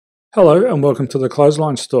Hello and welcome to the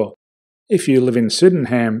Clothesline Store. If you live in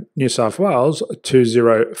Sydenham, New South Wales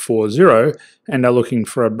 2040 and are looking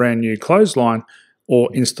for a brand new clothesline or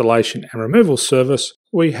installation and removal service,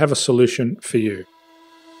 we have a solution for you.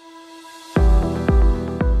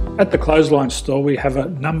 At the Clothesline Store we have a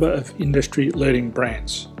number of industry-leading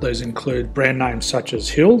brands. These include brand names such as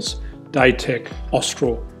Hills, Daytech,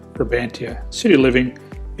 Austral, Brabantia, City Living,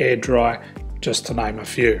 Air Dry, just to name a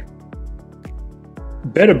few.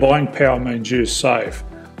 Better buying power means you save.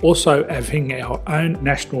 Also, having our own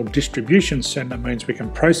national distribution centre means we can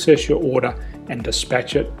process your order and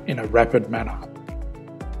dispatch it in a rapid manner.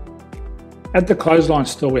 At the Clothesline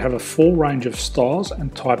Store we have a full range of styles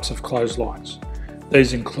and types of clotheslines.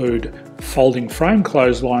 These include folding frame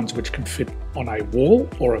clotheslines which can fit on a wall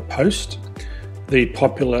or a post, the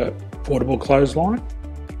popular portable clothesline,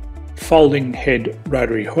 folding head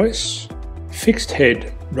rotary hoists, fixed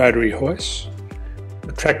head rotary hoists,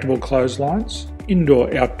 retractable clotheslines,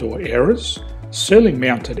 indoor-outdoor airers, ceiling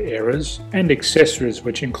mounted airers and accessories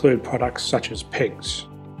which include products such as pegs.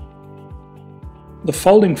 The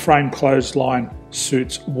folding frame clothesline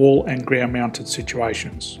suits wall and ground mounted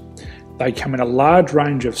situations. They come in a large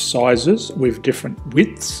range of sizes with different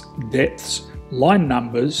widths, depths, line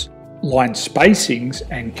numbers, line spacings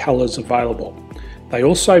and colours available. They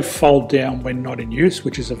also fold down when not in use,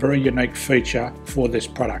 which is a very unique feature for this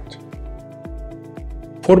product.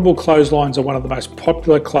 Portable clotheslines are one of the most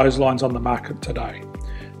popular clotheslines on the market today.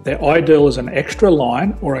 They're ideal as an extra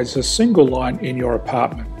line or as a single line in your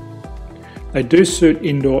apartment. They do suit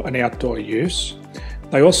indoor and outdoor use.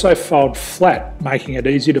 They also fold flat, making it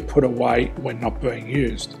easy to put away when not being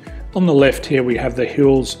used. On the left here we have the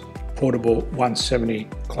Hills Portable 170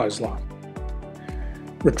 clothesline.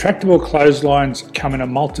 Retractable clotheslines come in a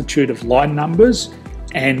multitude of line numbers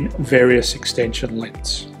and various extension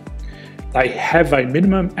lengths. They have a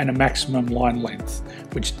minimum and a maximum line length,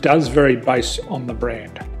 which does vary based on the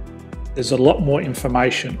brand. There's a lot more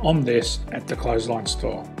information on this at the Clothesline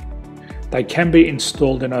Store. They can be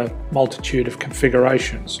installed in a multitude of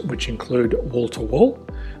configurations, which include wall-to-wall,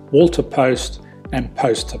 wall-to-post and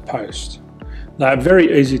post-to-post. They are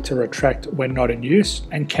very easy to retract when not in use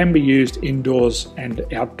and can be used indoors and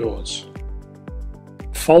outdoors.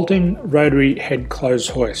 Folding rotary head clothes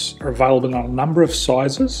hoists are available in a number of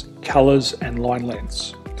sizes, colours and line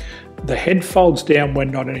lengths. The head folds down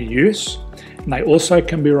when not in use, and they also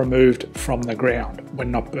can be removed from the ground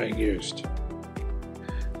when not being used.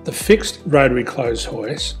 The fixed rotary clothes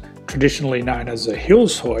hoist, traditionally known as the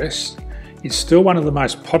Hills hoist, is still one of the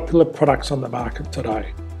most popular products on the market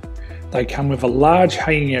today. They come with a large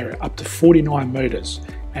hanging area up to 49 metres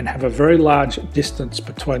and have a very large distance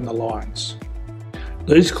between the lines.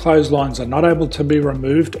 These clotheslines are not able to be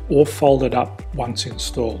removed or folded up once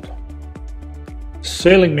installed.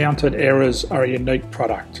 Ceiling mounted airers are a unique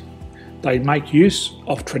product. They make use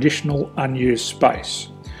of traditional unused space.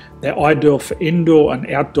 They're ideal for indoor and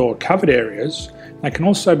outdoor covered areas. They can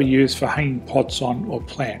also be used for hanging pots on or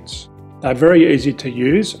plants. They're very easy to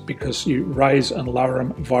use because you raise and lower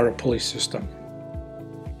them via a pulley system.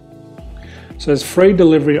 So there's free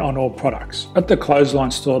delivery on all products. At the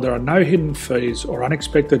Clothesline Store there are no hidden fees or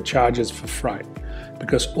unexpected charges for freight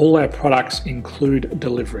because all our products include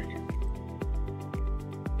delivery.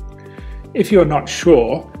 If you're not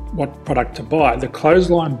sure what product to buy, the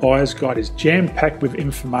Clothesline Buyer's Guide is jam-packed with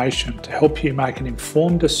information to help you make an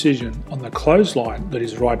informed decision on the clothesline that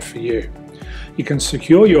is right for you. You can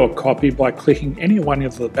secure your copy by clicking any one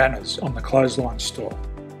of the banners on the Clothesline Store.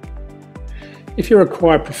 If you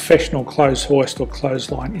require professional clothes hoist or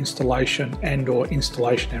clothesline installation and/or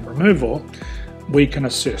installation and removal, we can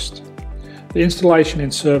assist. The installation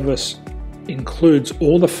and service includes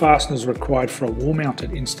all the fasteners required for a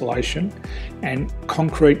wall-mounted installation and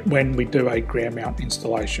concrete when we do a ground mount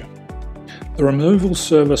installation. The removal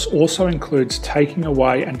service also includes taking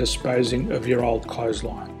away and disposing of your old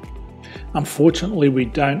clothesline. Unfortunately, we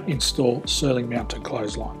don't install ceiling mounted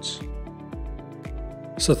clotheslines.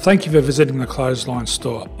 So thank you for visiting the Clothesline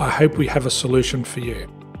Store. I hope we have a solution for you.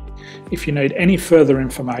 If you need any further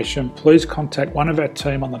information, please contact one of our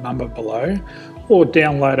team on the number below or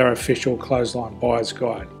download our official Clothesline Buyer's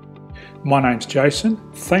Guide. My name's Jason,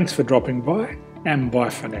 thanks for dropping by and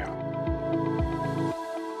bye for now.